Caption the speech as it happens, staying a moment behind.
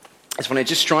It's funny, it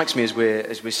just strikes me as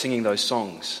we're singing those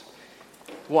songs.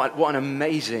 What an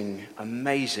amazing,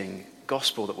 amazing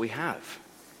gospel that we have.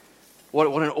 What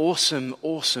an awesome,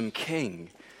 awesome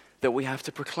King that we have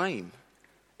to proclaim.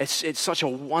 It's such a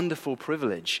wonderful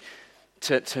privilege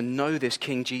to know this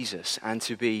King Jesus and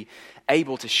to be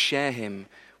able to share him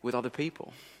with other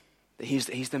people. He's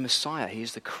the Messiah.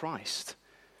 He's the Christ.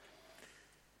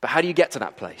 But how do you get to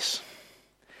that place?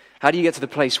 How do you get to the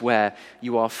place where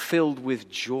you are filled with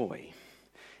joy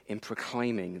in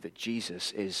proclaiming that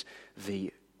Jesus is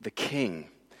the King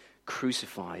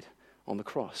crucified on the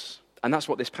cross? And that's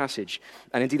what this passage,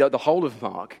 and indeed the whole of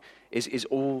Mark, is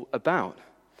all about.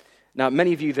 Now,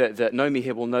 many of you that know me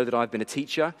here will know that I've been a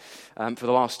teacher for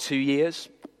the last 2 years.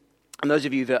 And those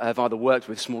of you that have either worked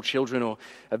with small children or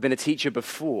have been a teacher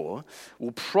before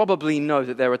will probably know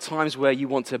that there are times where you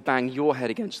want to bang your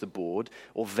head against the board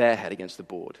or their head against the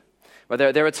board. Well,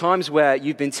 there are times where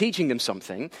you've been teaching them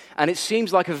something and it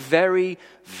seems like a very,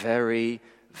 very,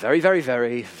 very, very,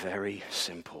 very, very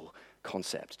simple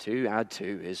concept. 2 add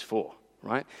 2 is 4.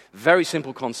 Right? Very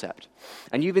simple concept.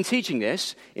 And you've been teaching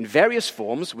this in various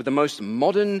forms with the most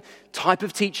modern type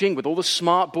of teaching, with all the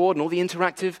smart board and all the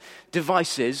interactive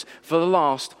devices for the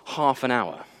last half an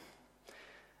hour.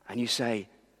 And you say,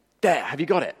 there, have you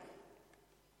got it?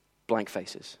 Blank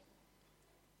faces.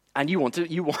 And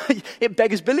it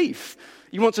beggars belief.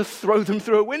 You want to throw them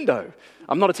through a window.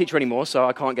 I'm not a teacher anymore, so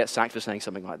I can't get sacked for saying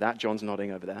something like that. John's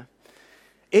nodding over there.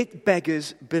 It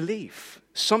beggars belief.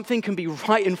 Something can be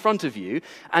right in front of you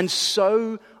and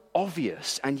so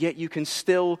obvious, and yet you can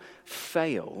still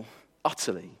fail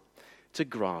utterly to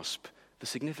grasp the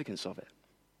significance of it.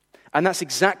 And that's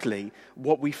exactly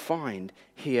what we find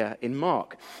here in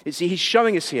Mark. See, he's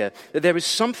showing us here that there is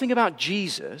something about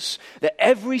Jesus that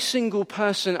every single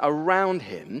person around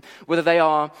him, whether they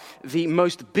are the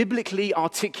most biblically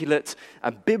articulate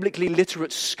and biblically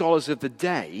literate scholars of the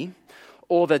day,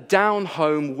 or the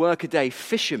down-home, workaday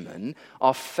fishermen,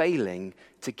 are failing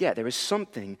to get. There is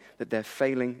something that they're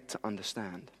failing to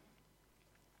understand.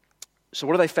 So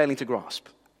what are they failing to grasp?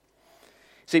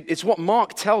 See, it's what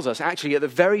Mark tells us actually at the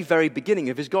very, very beginning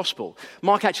of his gospel.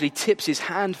 Mark actually tips his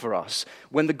hand for us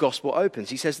when the gospel opens.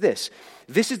 He says this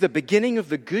is the beginning of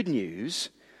the good news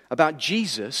about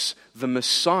Jesus, the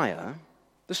Messiah,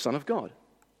 the Son of God.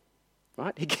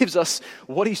 Right? He gives us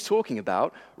what he's talking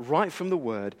about right from the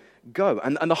word go.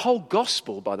 And the whole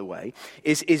gospel, by the way,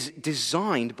 is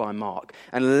designed by Mark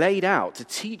and laid out to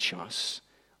teach us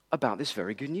about this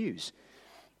very good news.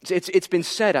 It's been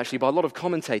said, actually, by a lot of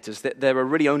commentators that there are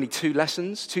really only 2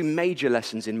 major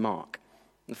lessons in Mark.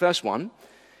 The first one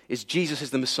is Jesus is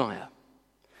the Messiah.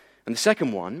 And the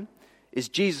second one is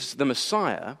Jesus, the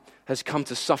Messiah, has come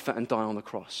to suffer and die on the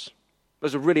cross.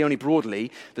 Those are really only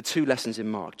broadly the 2 lessons in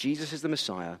Mark. Jesus is the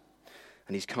Messiah,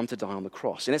 and he's come to die on the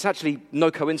cross. And it's actually no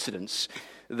coincidence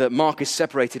that Mark is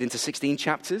separated into 16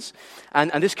 chapters.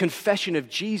 And this confession of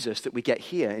Jesus that we get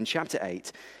here in chapter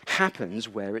 8 happens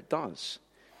where it does.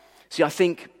 See, I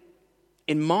think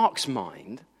in Mark's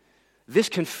mind, this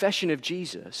confession of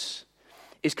Jesus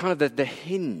is kind of the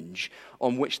hinge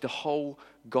on which the whole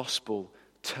gospel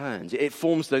turns. It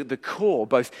forms the core,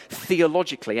 both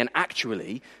theologically and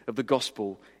actually, of the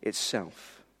gospel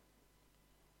itself.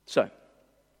 So,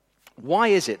 why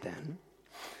is it then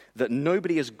that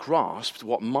nobody has grasped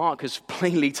what Mark has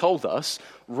plainly told us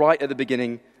right at the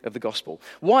beginning of the gospel?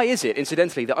 Why is it,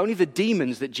 incidentally, that only the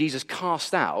demons that Jesus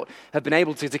cast out have been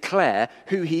able to declare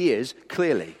who he is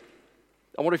clearly?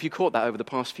 I wonder if you caught that over the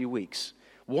past few weeks.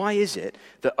 Why is it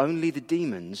that only the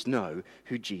demons know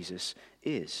who Jesus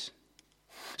is?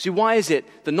 See, why is it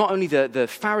that not only the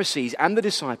Pharisees and the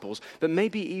disciples, but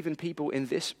maybe even people in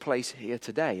this place here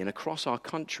today and across our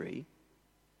country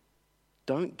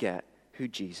don't get who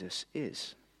Jesus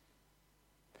is?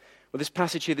 Well, this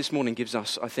passage here this morning gives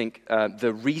us, I think,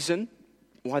 the reason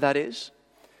why that is,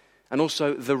 and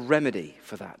also the remedy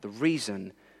for that. The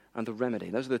reason and the remedy.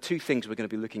 Those are the 2 things we're going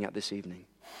to be looking at this evening.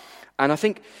 And I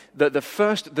think that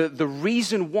the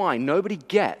reason why nobody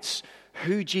gets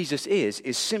who Jesus is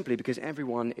simply because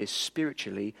everyone is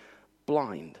spiritually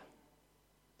blind.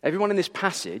 Everyone in this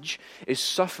passage is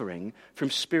suffering from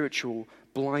spiritual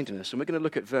blindness. And we're going to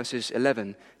look at verses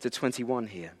 11 to 21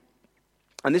 here.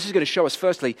 And this is going to show us,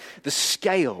 firstly, the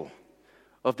scale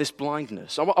of this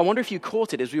blindness. I wonder if you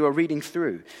caught it as we were reading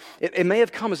through. It may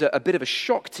have come as a bit of a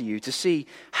shock to you to see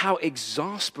how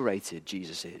exasperated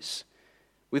Jesus is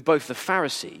with both the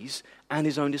Pharisees and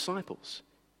his own disciples.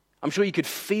 I'm sure you could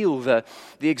feel the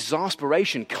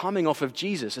exasperation coming off of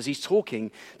Jesus as he's talking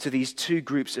to these 2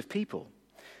 groups of people.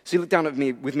 So look down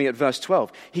with me at verse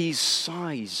 12. He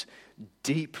sighs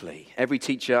deeply. Every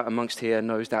teacher amongst here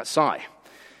knows that sigh.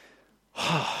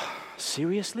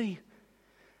 Seriously?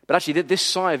 But actually, this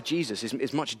sigh of Jesus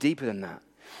is much deeper than that.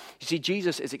 You see,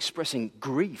 Jesus is expressing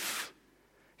grief.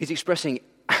 He's expressing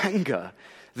anger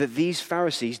that these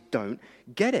Pharisees don't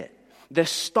get it. They're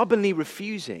stubbornly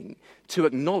refusing to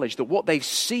acknowledge that what they've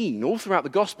seen all throughout the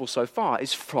gospel so far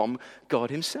is from God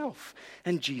himself.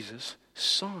 And Jesus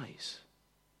sighs.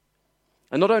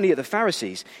 And not only at the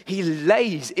Pharisees, he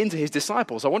lays into his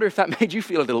disciples. I wonder if that made you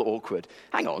feel a little awkward.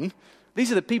 Hang on. These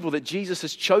are the people that Jesus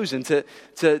has chosen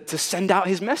to send out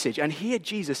his message. And here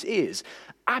Jesus is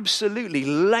absolutely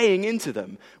laying into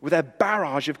them with a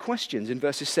barrage of questions in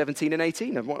verses 17 and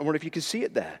 18. I wonder if you can see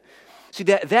it there. See,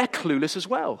 they're clueless as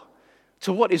well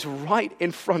to what is right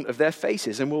in front of their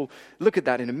faces. And we'll look at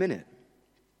that in a minute.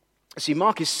 See,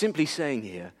 Mark is simply saying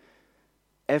here,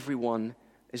 everyone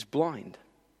is blind.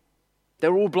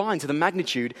 They're all blind to the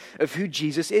magnitude of who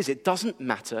Jesus is. It doesn't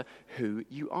matter who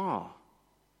you are.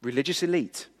 Religious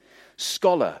elite,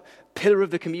 scholar, pillar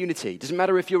of the community. Doesn't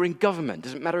matter if you're in government.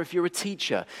 Doesn't matter if you're a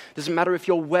teacher. Doesn't matter if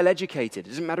you're well educated.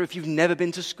 Doesn't matter if you've never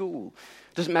been to school.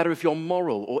 Doesn't matter if you're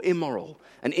moral or immoral,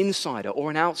 an insider or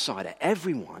an outsider.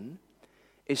 Everyone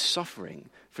is suffering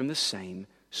from the same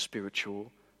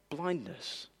spiritual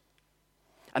blindness.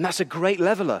 And that's a great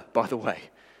leveler, by the way.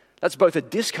 That's both a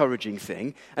discouraging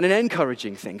thing and an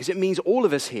encouraging thing, because it means all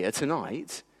of us here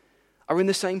tonight are in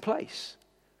the same place.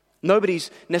 Nobody's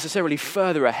necessarily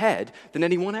further ahead than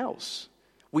anyone else.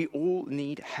 We all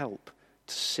need help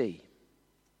to see.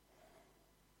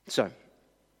 So,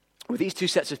 with these two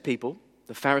sets of people,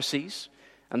 the Pharisees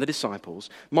and the disciples,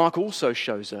 Mark also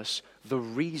shows us the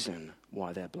reason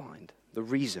why they're blind. The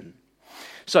reason.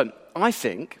 So, I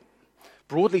think,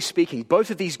 broadly speaking, both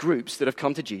of these groups that have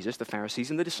come to Jesus, the Pharisees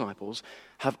and the disciples,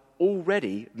 have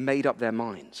already made up their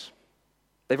minds.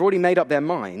 They've already made up their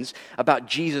minds about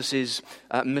Jesus'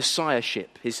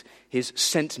 messiahship, his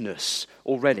sentness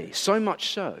already. So much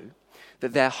so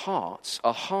that their hearts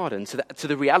are hardened to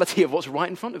the reality of what's right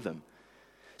in front of them.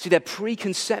 See, their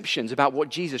preconceptions about what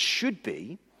Jesus should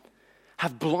be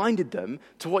have blinded them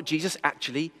to what Jesus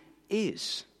actually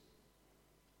is.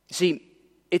 See,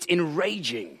 it's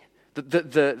enraging.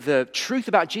 The truth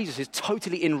about Jesus is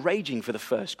totally enraging for the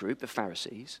first group, the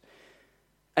Pharisees.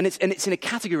 And it's in a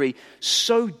category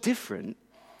so different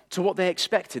to what they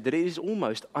expected that it is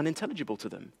almost unintelligible to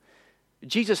them.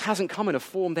 Jesus hasn't come in a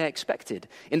form they expected,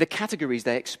 in the categories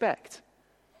they expect.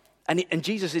 And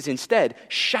Jesus is instead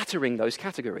shattering those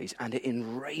categories, and it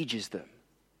enrages them.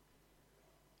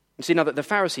 You see, now that the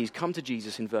Pharisees come to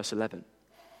Jesus in verse 11.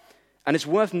 And it's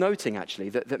worth noting, actually,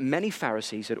 that many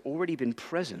Pharisees had already been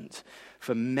present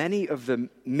for many of the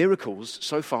miracles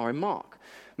so far in Mark.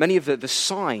 Many of the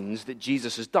signs that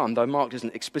Jesus has done, though Mark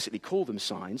doesn't explicitly call them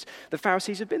signs, the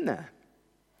Pharisees have been there.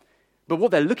 But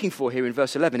what they're looking for here in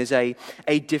verse 11 is a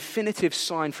definitive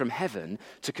sign from heaven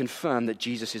to confirm that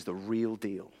Jesus is the real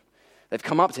deal. They've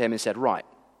come up to him and said, right,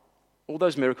 all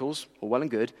those miracles are well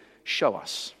and good, show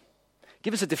us.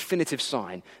 Give us a definitive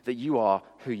sign that you are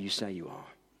who you say you are.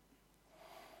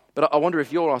 But I wonder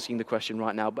if you're asking the question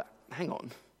right now, but hang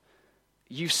on.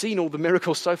 You've seen all the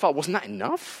miracles so far. Wasn't that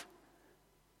enough?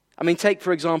 I mean, take,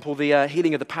 for example, the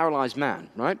healing of the paralyzed man,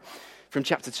 right? From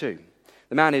chapter 2.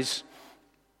 The man is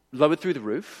lowered through the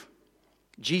roof.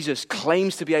 Jesus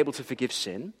claims to be able to forgive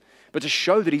sin, but to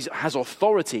show that he has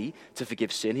authority to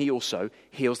forgive sin, he also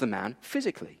heals the man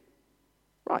physically.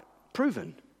 Right,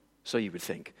 proven, so you would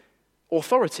think.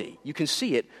 Authority, you can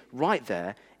see it right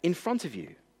there in front of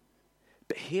you.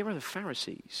 But here are the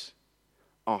Pharisees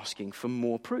asking for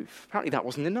more proof. Apparently that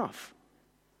wasn't enough.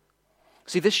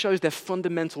 See, this shows their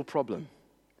fundamental problem.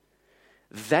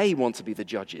 They want to be the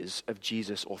judges of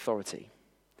Jesus' authority.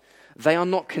 They are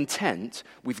not content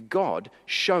with God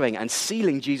showing and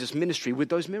sealing Jesus' ministry with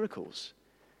those miracles.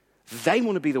 They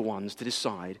want to be the ones to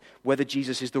decide whether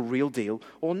Jesus is the real deal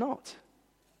or not.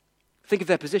 Think of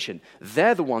their position.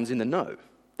 They're the ones in the know.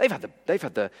 They've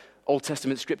had the Old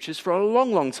Testament scriptures for a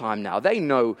long, long time now. They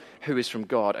know who is from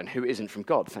God and who isn't from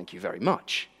God. Thank you very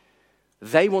much.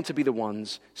 They want to be the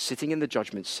ones sitting in the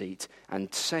judgment seat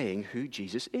and saying who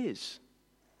Jesus is.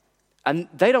 And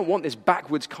they don't want this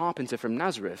backwoods carpenter from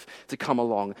Nazareth to come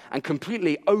along and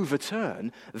completely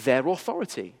overturn their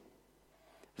authority.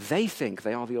 They think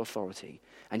they are the authority,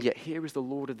 and yet here is the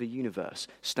Lord of the universe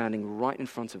standing right in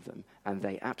front of them, and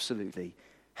they absolutely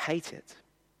hate it.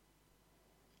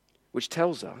 Which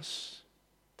tells us,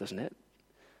 doesn't it,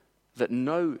 that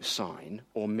no sign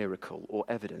or miracle or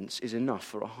evidence is enough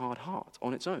for a hard heart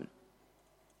on its own.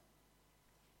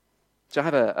 So I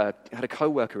had a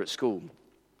co-worker at school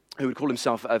who would call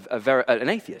himself an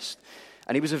atheist.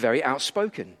 And he was a very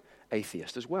outspoken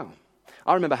atheist as well.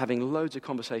 I remember having loads of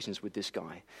conversations with this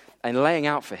guy and laying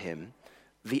out for him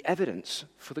the evidence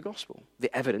for the gospel,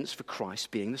 the evidence for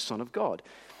Christ being the Son of God.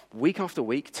 Week after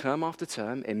week, term after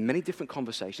term, in many different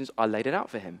conversations, I laid it out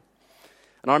for him.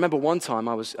 And I remember one time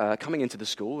I was coming into the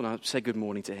school and I said good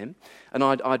morning to him. And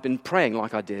I'd been praying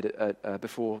like I did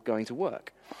before going to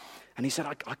work. And he said,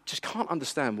 I just can't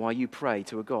understand why you pray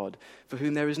to a God for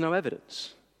whom there is no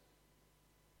evidence.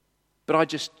 But I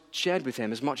just shared with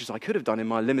him as much as I could have done in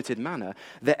my limited manner,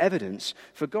 the evidence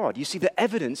for God. You see, the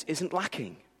evidence isn't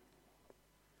lacking.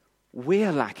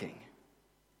 We're lacking.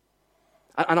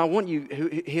 And I want you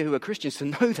here who are Christians to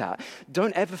know that.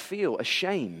 Don't ever feel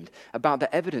ashamed about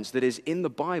the evidence that is in the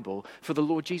Bible for the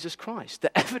Lord Jesus Christ.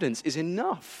 The evidence is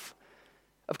enough.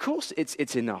 Of course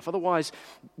it's enough. Otherwise,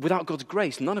 without God's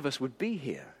grace, none of us would be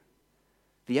here.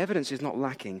 The evidence is not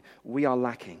lacking. We are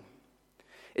lacking.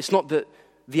 It's not that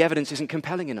the evidence isn't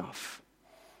compelling enough.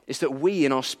 It's that we,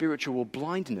 in our spiritual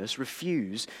blindness,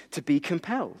 refuse to be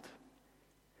compelled.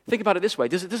 Think about it this way.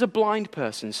 Does a blind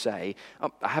person say,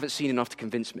 I haven't seen enough to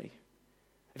convince me?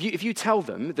 If you tell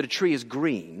them that a tree is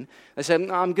green, they say, I'm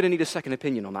going to need a second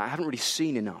opinion on that. I haven't really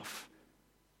seen enough.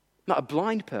 Not a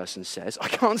blind person says, I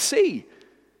can't see.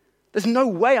 There's no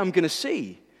way I'm going to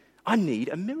see. I need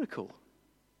a miracle.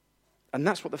 And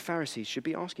that's what the Pharisees should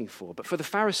be asking for. But for the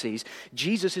Pharisees,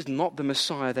 Jesus is not the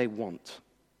Messiah they want.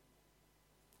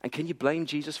 And can you blame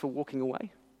Jesus for walking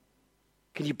away?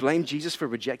 Can you blame Jesus for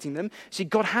rejecting them? See,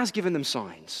 God has given them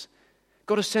signs.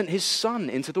 God has sent his Son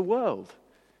into the world.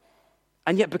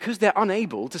 And yet, because they're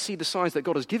unable to see the signs that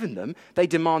God has given them, they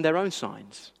demand their own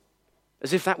signs,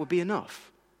 as if that would be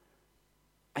enough.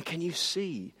 And can you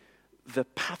see the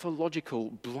pathological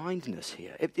blindness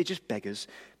here? It just beggars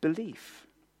belief.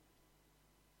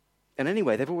 And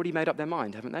anyway, they've already made up their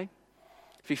mind, haven't they?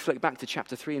 If you flick back to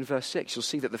chapter 3 and verse 6, you'll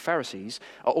see that the Pharisees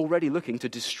are already looking to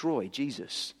destroy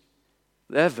Jesus.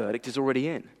 Their verdict is already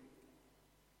in.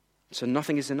 So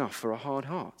nothing is enough for a hard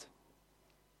heart.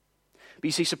 But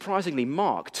you see, surprisingly,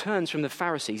 Mark turns from the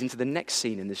Pharisees into the next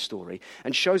scene in this story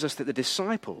and shows us that the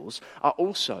disciples are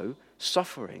also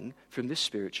suffering from this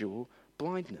spiritual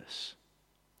blindness.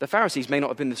 The Pharisees may not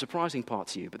have been the surprising part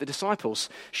to you, but the disciples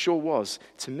sure was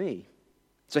to me.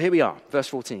 So here we are, verse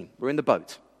 14. We're in the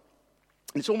boat.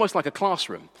 And it's almost like a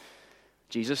classroom.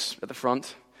 Jesus at the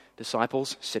front,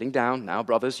 disciples sitting down. Now,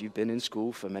 brothers, you've been in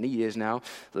school for many years now.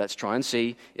 Let's try and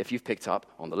see if you've picked up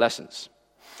on the lessons.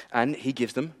 And he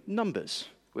gives them numbers,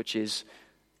 which is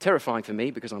terrifying for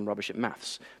me because I'm rubbish at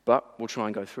maths. But we'll try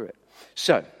and go through it.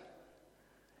 So,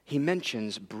 he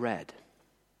mentions bread.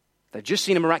 They've just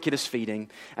seen a miraculous feeding,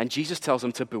 and Jesus tells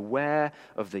them to beware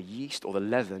of the yeast or the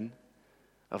leaven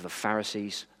of the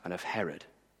Pharisees and of Herod.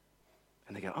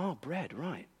 And they go, oh, bread,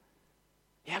 right.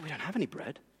 Yeah, we don't have any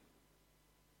bread.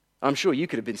 I'm sure you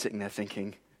could have been sitting there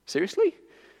thinking, seriously?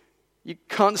 You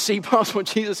can't see past what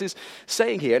Jesus is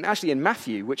saying here. And actually in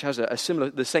Matthew, which has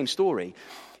the same story,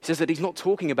 he says that he's not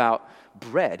talking about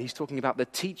bread, he's talking about the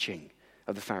teaching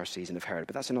of the Pharisees and of Herod.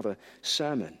 But that's another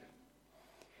sermon.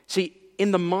 See,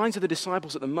 in the minds of the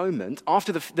disciples at the moment,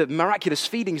 after the miraculous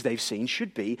feedings they've seen,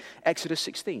 should be Exodus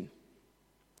 16.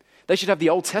 They should have the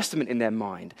Old Testament in their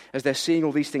mind as they're seeing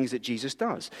all these things that Jesus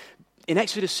does. In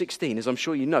Exodus 16, as I'm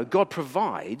sure you know, God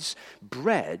provides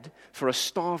bread for a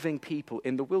starving people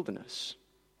in the wilderness.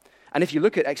 And if you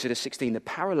look at Exodus 16, the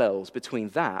parallels between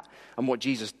that and what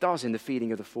Jesus does in the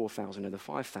feeding of the 4,000 and the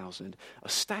 5,000 are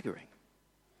staggering.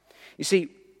 You see,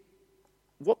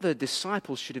 what the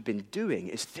disciples should have been doing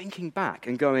is thinking back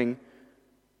and going,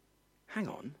 hang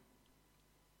on,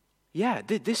 yeah,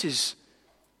 this is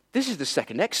the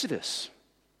second Exodus.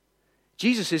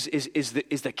 Jesus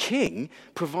is the king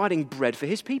providing bread for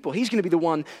his people. He's going to be the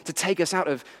one to take us out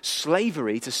of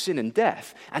slavery to sin and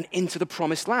death and into the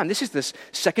promised land. This is the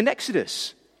second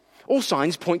Exodus. All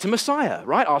signs point to Messiah,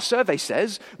 right? Our survey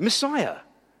says Messiah.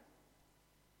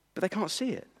 But they can't see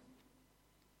it.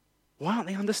 Why aren't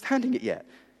they understanding it yet?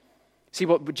 See,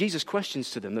 what Jesus'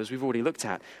 questions to them, as we've already looked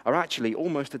at, are actually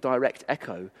almost a direct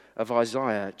echo of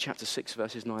Isaiah chapter 6,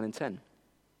 verses 9 and 10.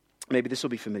 Maybe this will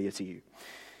be familiar to you.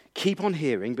 Keep on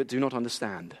hearing, but do not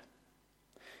understand.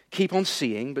 Keep on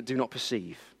seeing, but do not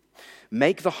perceive.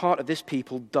 Make the heart of this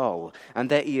people dull, and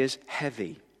their ears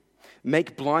heavy.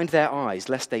 Make blind their eyes,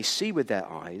 lest they see with their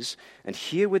eyes, and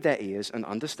hear with their ears, and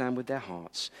understand with their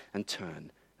hearts, and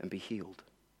turn and be healed.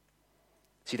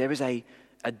 See, there is a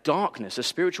darkness, a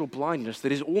spiritual blindness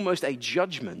that is almost a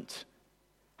judgment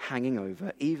hanging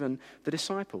over even the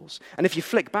disciples. And if you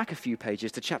flick back a few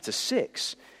pages to chapter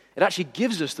 6, it actually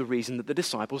gives us the reason that the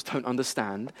disciples don't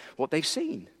understand what they've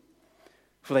seen.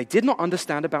 For they did not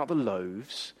understand about the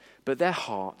loaves, but their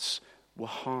hearts were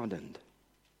hardened.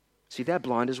 See, they're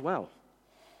blind as well.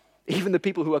 Even the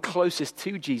people who are closest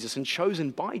to Jesus and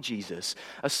chosen by Jesus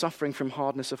are suffering from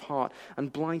hardness of heart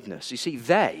and blindness. You see,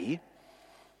 they,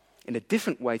 in a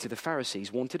different way to the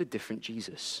Pharisees, wanted a different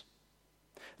Jesus.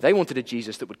 They wanted a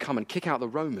Jesus that would come and kick out the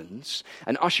Romans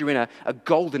and usher in a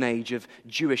golden age of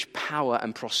Jewish power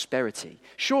and prosperity.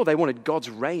 Sure, they wanted God's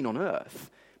reign on earth,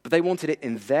 but they wanted it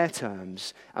in their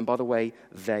terms and by the way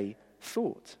they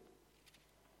thought.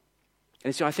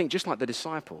 And so I think just like the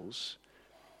disciples,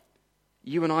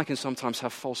 you and I can sometimes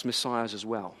have false messiahs as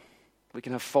well. We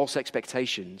can have false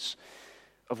expectations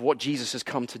of what Jesus has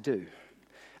come to do.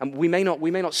 And we may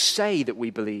not say that we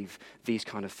believe these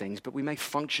kind of things, but we may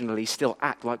functionally still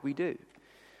act like we do.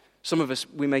 Some of us,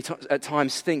 we may at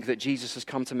times think that Jesus has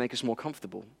come to make us more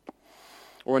comfortable,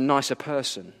 or a nicer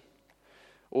person,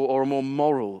 or a more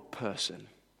moral person,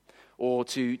 or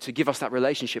to give us that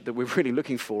relationship that we're really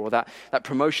looking for, or that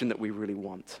promotion that we really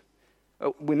want.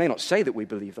 We may not say that we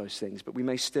believe those things, but we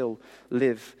may still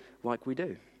live like we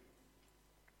do.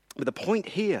 But the point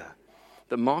here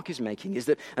that Mark is making is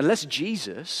that unless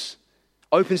Jesus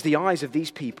opens the eyes of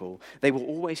these people, they will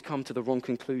always come to the wrong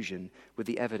conclusion with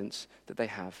the evidence that they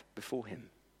have before him.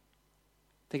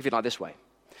 Think of it like this way.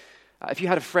 If you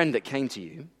had a friend that came to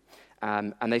you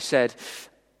and they said,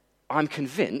 I'm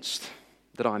convinced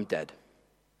that I'm dead,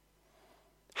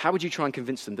 how would you try and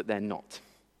convince them that they're not?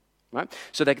 Right?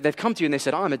 So they've come to you and they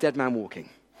said, I'm a dead man walking.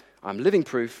 I'm living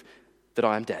proof that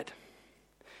I am dead.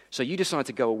 So you decide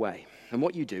to go away. And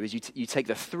what you do is you take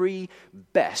the 3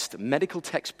 best medical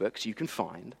textbooks you can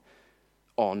find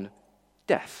on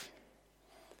death.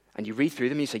 And you read through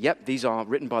them and you say, yep, these are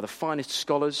written by the finest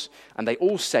scholars, and they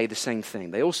all say the same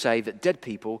thing. They all say that dead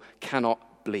people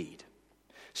cannot bleed.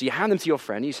 So you hand them to your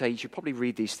friend and you say, you should probably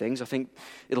read these things. I think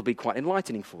it'll be quite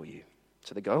enlightening for you.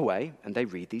 So they go away and they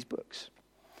read these books.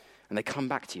 And they come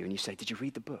back to you and you say, did you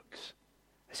read the books?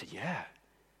 They said, yeah,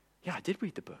 I did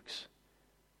read the books.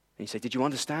 And you say, did you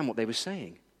understand what they were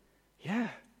saying? Yeah,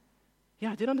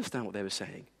 I did understand what they were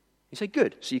saying. You say,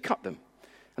 good. So you cut them.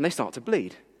 And they start to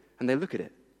bleed. And they look at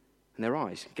it. And their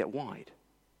eyes get wide.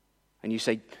 And you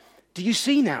say, do you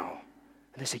see now?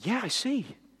 And they say, yeah, I see.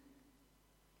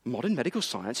 Modern medical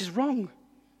science is wrong.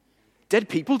 Dead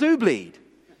people do bleed.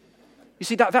 You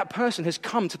see, that person has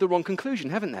come to the wrong conclusion,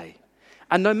 haven't they?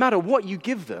 And no matter what you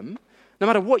give them, no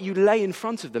matter what you lay in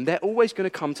front of them, they're always going to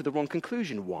come to the wrong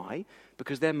conclusion. Why?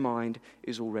 Because their mind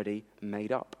is already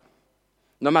made up.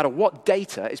 No matter what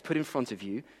data is put in front of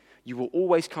you, you will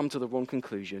always come to the wrong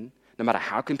conclusion, no matter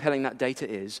how compelling that data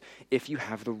is, if you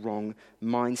have the wrong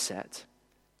mindset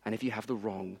and if you have the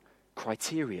wrong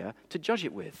criteria to judge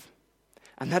it with.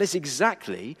 And that is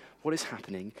exactly what is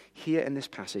happening here in this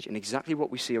passage and exactly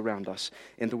what we see around us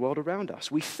in the world around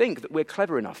us. We think that we're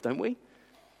clever enough, don't we?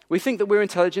 We think that we're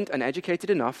intelligent and educated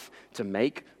enough to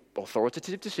make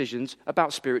authoritative decisions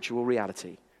about spiritual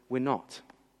reality. We're not.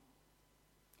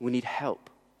 We need help.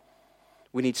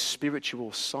 We need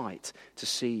spiritual sight to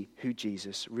see who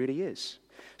Jesus really is.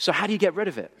 So how do you get rid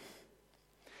of it?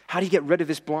 How do you get rid of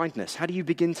this blindness? How do you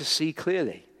begin to see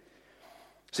clearly?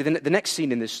 So the next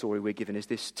scene in this story we're given is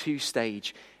this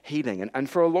 2-stage healing. And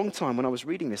for a long time when I was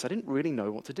reading this, I didn't really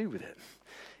know what to do with it.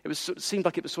 It seemed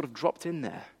like it was sort of dropped in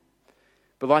there.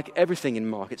 But like everything in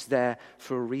Mark, it's there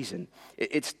for a reason.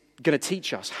 It's going to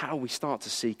teach us how we start to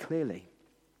see clearly.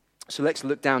 So let's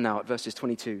look down now at verses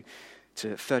 22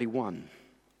 to 31.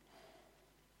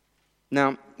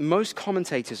 Now, most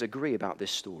commentators agree about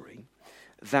this story,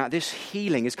 that this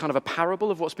healing is kind of a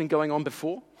parable of what's been going on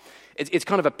before. It's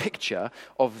kind of a picture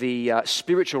of the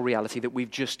spiritual reality that we've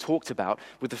just talked about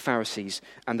with the Pharisees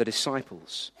and the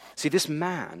disciples. See, this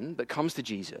man that comes to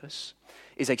Jesus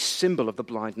is a symbol of the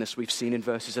blindness we've seen in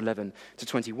verses 11 to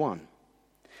 21.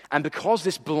 And because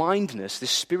this blindness,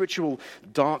 this spiritual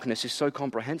darkness is so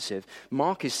comprehensive,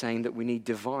 Mark is saying that we need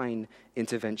divine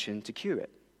intervention to cure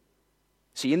it.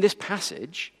 See, in this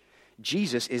passage,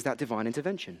 Jesus is that divine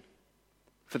intervention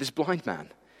for this blind man.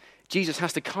 Jesus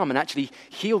has to come and actually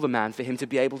heal the man for him to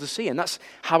be able to see. And that's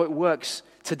how it works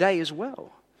today as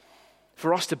well.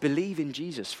 For us to believe in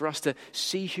Jesus, for us to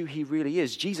see who he really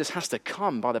is, Jesus has to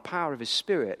come by the power of his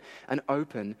Spirit and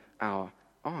open our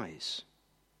eyes.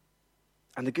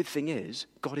 And the good thing is,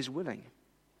 God is willing.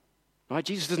 Right?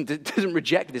 Jesus doesn't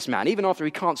reject this man, even after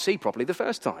he can't see properly the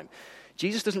first time.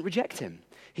 Jesus doesn't reject him.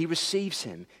 He receives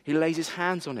him. He lays his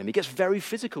hands on him. He gets very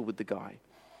physical with the guy.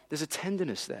 There's a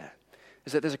tenderness there.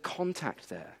 There's a contact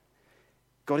there.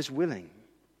 God is willing.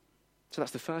 So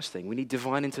that's the first thing. We need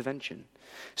divine intervention.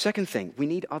 Second thing, we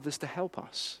need others to help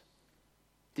us.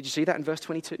 Did you see that in verse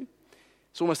 22?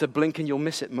 It's almost a blink and you'll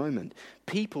miss it moment.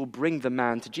 People bring the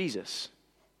man to Jesus.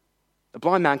 A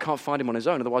blind man can't find him on his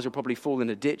own, otherwise he'll probably fall in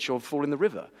a ditch or fall in the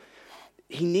river.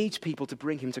 He needs people to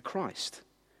bring him to Christ.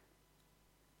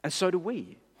 And so do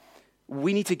we.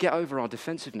 We need to get over our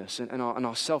defensiveness and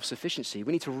our self-sufficiency.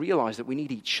 We need to realize that we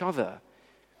need each other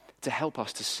to help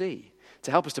us to see,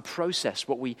 to help us to process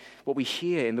what we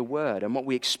hear in the Word and what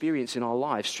we experience in our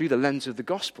lives through the lens of the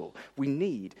gospel. We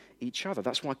need each other.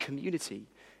 That's why community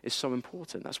is so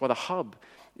important. That's why the hub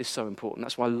is so important.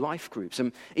 That's why life groups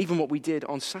and even what we did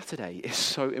on Saturday is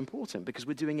so important, because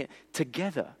we're doing it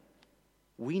together.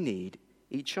 We need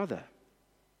each other.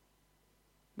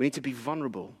 We need to be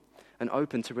vulnerable and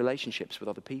open to relationships with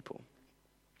other people.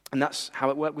 And that's how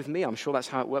it worked with me. I'm sure that's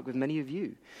how it worked with many of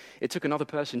you. It took another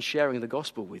person sharing the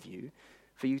gospel with you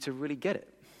for you to really get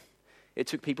it. It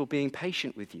took people being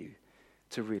patient with you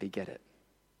to really get it.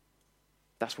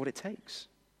 That's what it takes.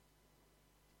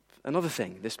 Another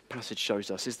thing this passage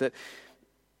shows us is that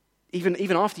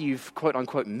even after you've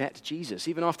quote-unquote met Jesus,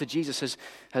 even after Jesus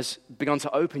has begun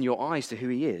to open your eyes to who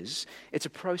he is, it's a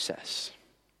process.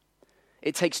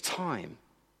 It takes time.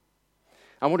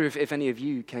 I wonder if any of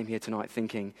you came here tonight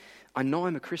thinking, I know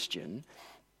I'm a Christian,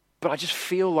 but I just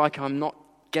feel like I'm not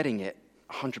getting it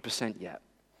 100% yet.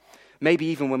 Maybe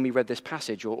even when we read this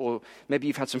passage, or maybe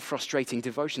you've had some frustrating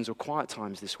devotions or quiet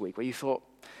times this week where you thought,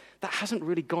 that hasn't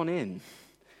really gone in.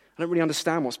 I don't really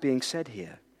understand what's being said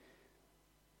here.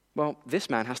 Well, this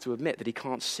man has to admit that he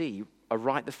can't see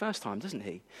aright the first time, doesn't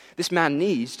he? This man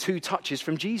needs 2 touches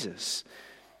from Jesus.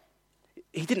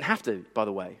 He didn't have to, by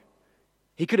the way.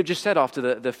 He could have just said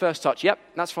after the first touch, yep,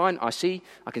 that's fine, I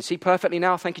can see perfectly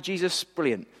now, thank you, Jesus,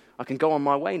 brilliant. I can go on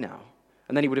my way now.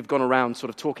 And then he would have gone around sort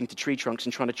of talking to tree trunks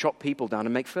and trying to chop people down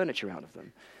and make furniture out of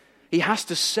them. He has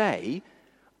to say,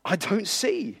 I don't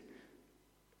see.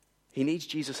 He needs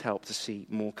Jesus' help to see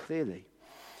more clearly.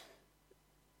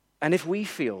 And if we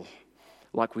feel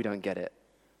like we don't get it,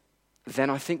 then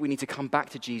I think we need to come back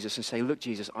to Jesus and say, look,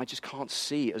 Jesus, I just can't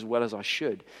see as well as I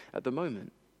should at the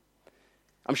moment.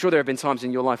 I'm sure there have been times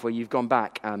in your life where you've gone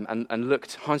back and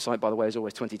looked, hindsight, by the way, is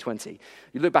always 20/20.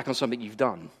 You look back on something you've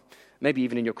done, maybe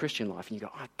even in your Christian life, and you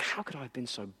go, how could I have been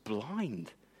so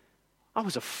blind? I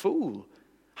was a fool.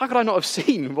 How could I not have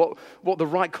seen what the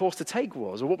right course to take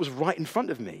was, or what was right in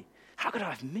front of me? How could I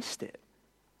have missed it?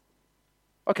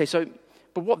 Okay,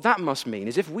 but what that must mean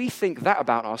is if we think that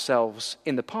about ourselves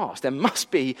in the past, there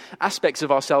must be aspects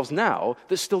of ourselves now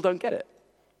that still don't get it.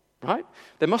 Right?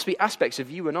 There must be aspects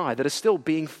of you and I that are still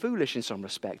being foolish in some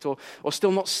respect, or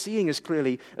still not seeing as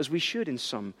clearly as we should in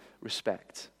some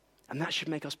respect. And that should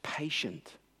make us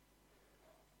patient.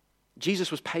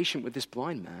 Jesus was patient with this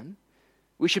blind man.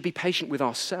 We should be patient with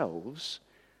ourselves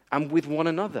and with one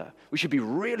another. We should be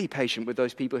really patient with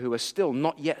those people who are still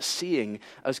not yet seeing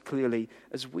as clearly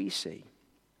as we see.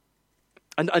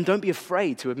 And don't be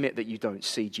afraid to admit that you don't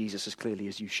see Jesus as clearly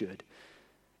as you should.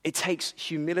 It takes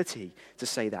humility to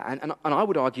say that. And I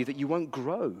would argue that you won't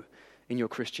grow in your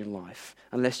Christian life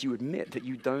unless you admit that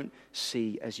you don't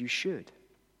see as you should.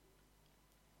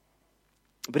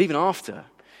 But even after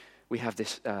we have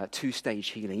this 2-stage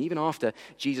healing, even after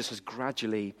Jesus has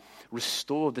gradually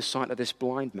restored the sight of this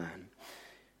blind man,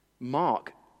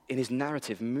 Mark, in his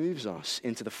narrative, moves us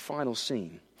into the final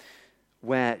scene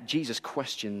where Jesus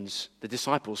questions the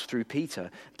disciples through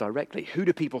Peter directly. Who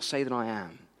do people say that I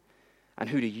am? And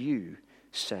who do you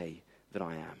say that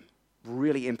I am?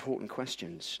 Really important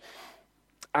questions.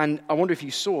 And I wonder if you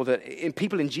saw that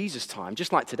people in Jesus' time,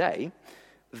 just like today,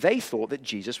 they thought that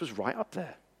Jesus was right up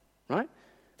there, right?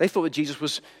 They thought that Jesus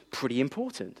was pretty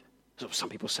important. So some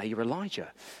people say you're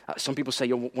Elijah. Some people say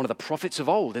you're one of the prophets of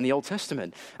old in the Old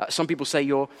Testament. Some people say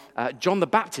you're John the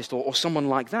Baptist or someone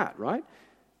like that, right?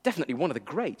 Definitely one of the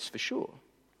greats, for sure.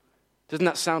 Doesn't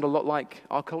that sound a lot like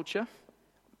our culture?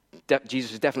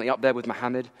 Jesus is definitely up there with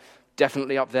Muhammad,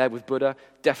 definitely up there with Buddha,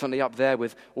 definitely up there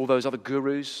with all those other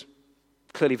gurus.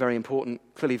 Clearly very important,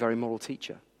 clearly very moral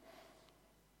teacher.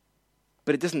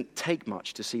 But it doesn't take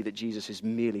much to see that Jesus is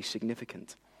merely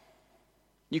significant.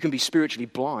 You can be spiritually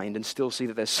blind and still see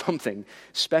that there's something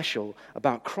special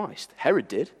about Christ. Herod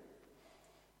did.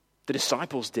 The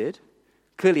disciples did.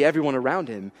 Clearly everyone around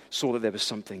him saw that there was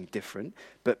something different.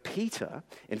 But Peter,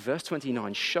 in verse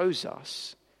 29, shows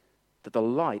us that the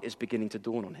light is beginning to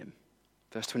dawn on him.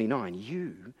 Verse 29,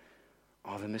 you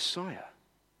are the Messiah.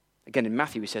 Again, in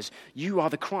Matthew, he says, you are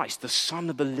the Christ, the Son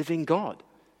of the living God.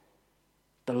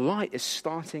 The light is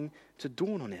starting to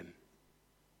dawn on him.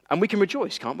 And we can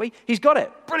rejoice, can't we? He's got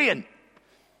it. Brilliant.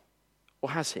 Or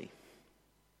has he?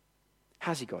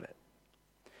 Has he got it?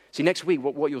 See, next week,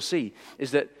 what you'll see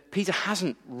is that Peter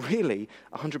hasn't really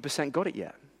 100% got it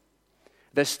yet.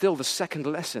 There's still the second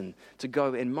lesson to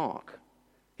go in Mark.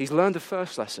 He's learned the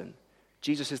first lesson.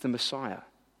 Jesus is the Messiah.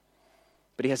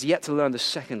 But he has yet to learn the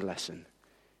second lesson.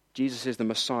 Jesus is the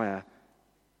Messiah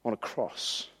on a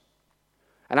cross.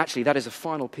 And actually, that is the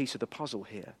final piece of the puzzle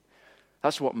here.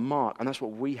 That's what Mark, and that's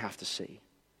what we have to see.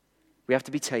 We have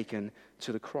to be taken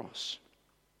to the cross.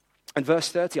 And verse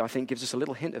 30, I think, gives us a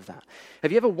little hint of that.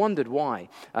 Have you ever wondered why,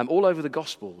 all over the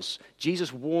Gospels,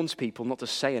 Jesus warns people not to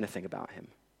say anything about him?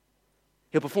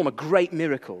 He'll perform a great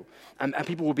miracle, and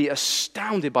people will be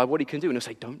astounded by what he can do, and he'll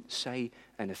say, don't say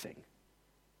anything.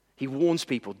 He warns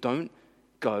people, don't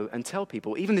go and tell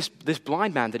people. Even this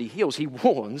blind man that he heals, he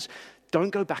warns, don't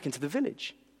go back into the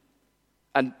village.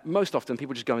 And most often,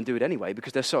 people just go and do it anyway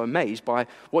because they're so amazed by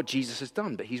what Jesus has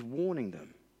done, but he's warning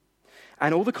them.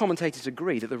 And all the commentators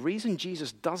agree that the reason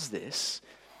Jesus does this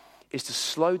is to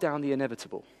slow down the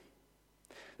inevitable.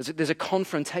 There's a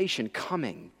confrontation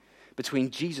coming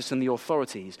between Jesus and the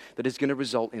authorities that is going to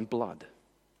result in blood.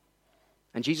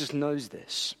 And Jesus knows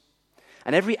this.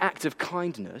 And every act of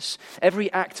kindness,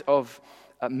 every act of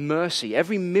mercy,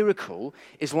 every miracle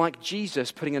is like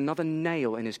Jesus putting another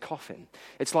nail in his coffin.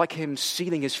 It's like him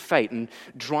sealing his fate and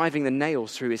driving the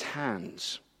nails through his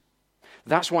hands.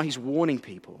 That's why he's warning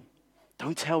people.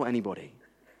 Don't tell anybody.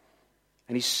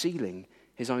 And he's sealing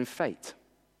his own fate.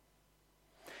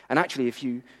 And actually, if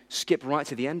you skip right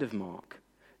to the end of Mark,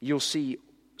 you'll see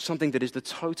something that is the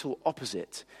total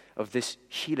opposite of this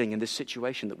healing and this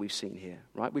situation that we've seen here,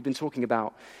 right? We've been talking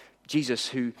about Jesus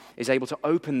who is able to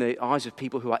open the eyes of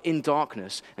people who are in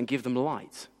darkness and give them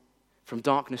light. From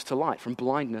darkness to light, from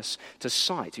blindness to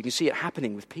sight. You can see it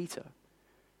happening with Peter.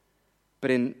 But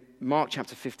in Mark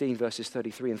chapter 15, verses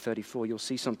 33 and 34, you'll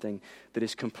see something that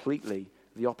is completely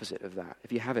the opposite of that.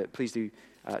 If you have it, please do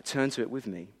turn to it with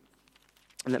me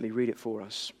and let me read it for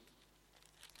us.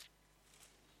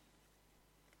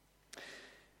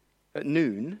 At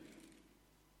noon,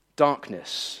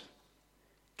 darkness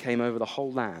came over the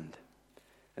whole land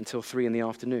until 3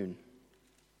 p.m.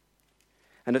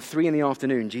 And at 3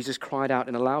 p.m, Jesus cried out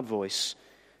in a loud voice,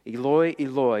 Eloi,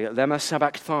 Eloi, lema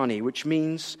sabachthani, which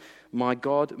means, my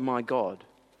God,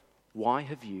 why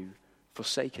have you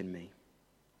forsaken me?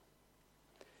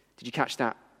 Did you catch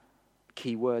that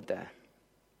key word there?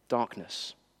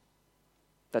 Darkness.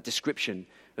 That description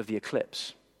of the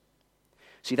eclipse.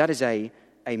 See, that is a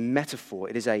metaphor.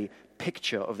 It is a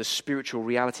picture of the spiritual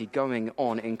reality going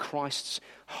on in Christ's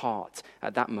heart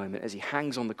at that moment as he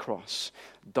hangs on the cross,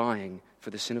 dying for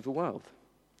the sin of the world.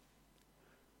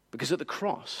 Because at the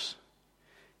cross,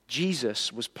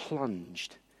 Jesus was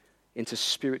plunged into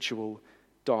spiritual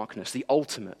darkness, the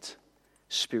ultimate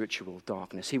spiritual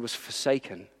darkness. He was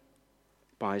forsaken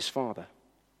by his Father.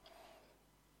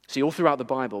 See, all throughout the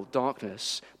Bible,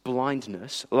 darkness,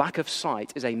 blindness, lack of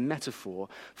sight is a metaphor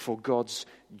for God's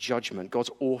judgment, God's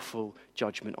awful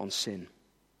judgment on sin.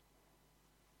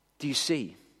 Do you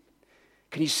see?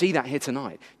 Can you see that here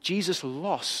tonight? Jesus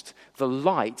lost the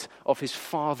light of his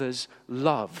Father's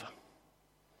love.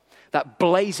 That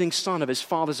blazing sun of his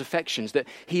Father's affections that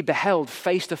he beheld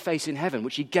face to face in heaven,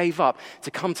 which he gave up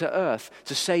to come to earth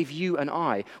to save you and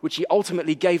I, which he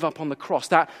ultimately gave up on the cross.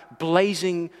 That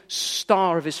blazing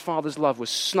star of his Father's love was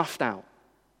snuffed out,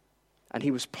 and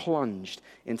he was plunged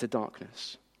into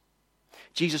darkness.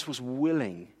 Jesus was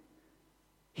willing.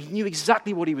 He knew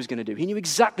exactly what he was going to do. He knew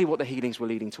exactly what the healings were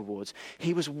leading towards.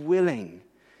 He was willing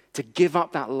to give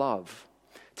up that love,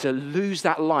 to lose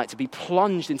that light, to be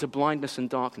plunged into blindness and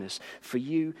darkness for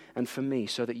you and for me,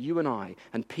 so that you and I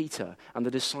and Peter and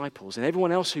the disciples and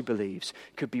everyone else who believes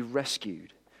could be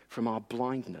rescued from our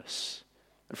blindness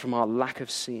and from our lack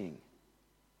of seeing.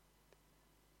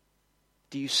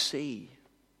 Do you see?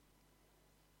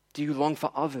 Do you long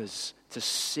for others to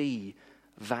see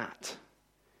that?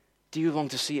 Do you long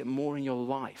to see it more in your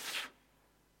life?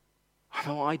 I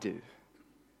know I do.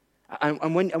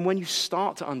 And when you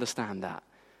start to understand that,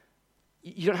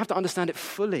 you don't have to understand it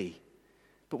fully,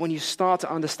 but when you start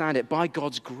to understand it by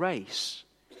God's grace,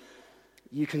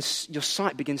 your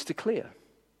sight begins to clear.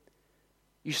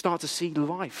 You start to see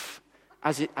life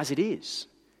as it is.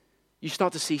 You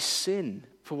start to see sin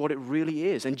for what it really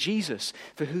is, and Jesus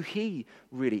for who he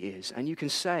really is. And you can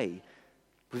say,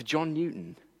 with John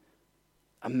Newton,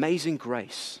 amazing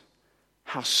grace,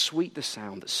 how sweet the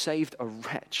sound that saved a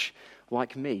wretch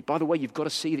like me. By the way, you've got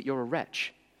to see that you're a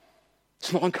wretch.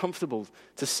 It's not uncomfortable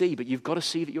to see, but you've got to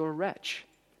see that you're a wretch.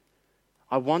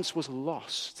 I once was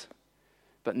lost,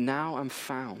 but now am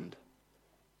found.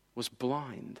 Was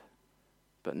blind,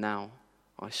 but now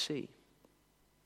I see.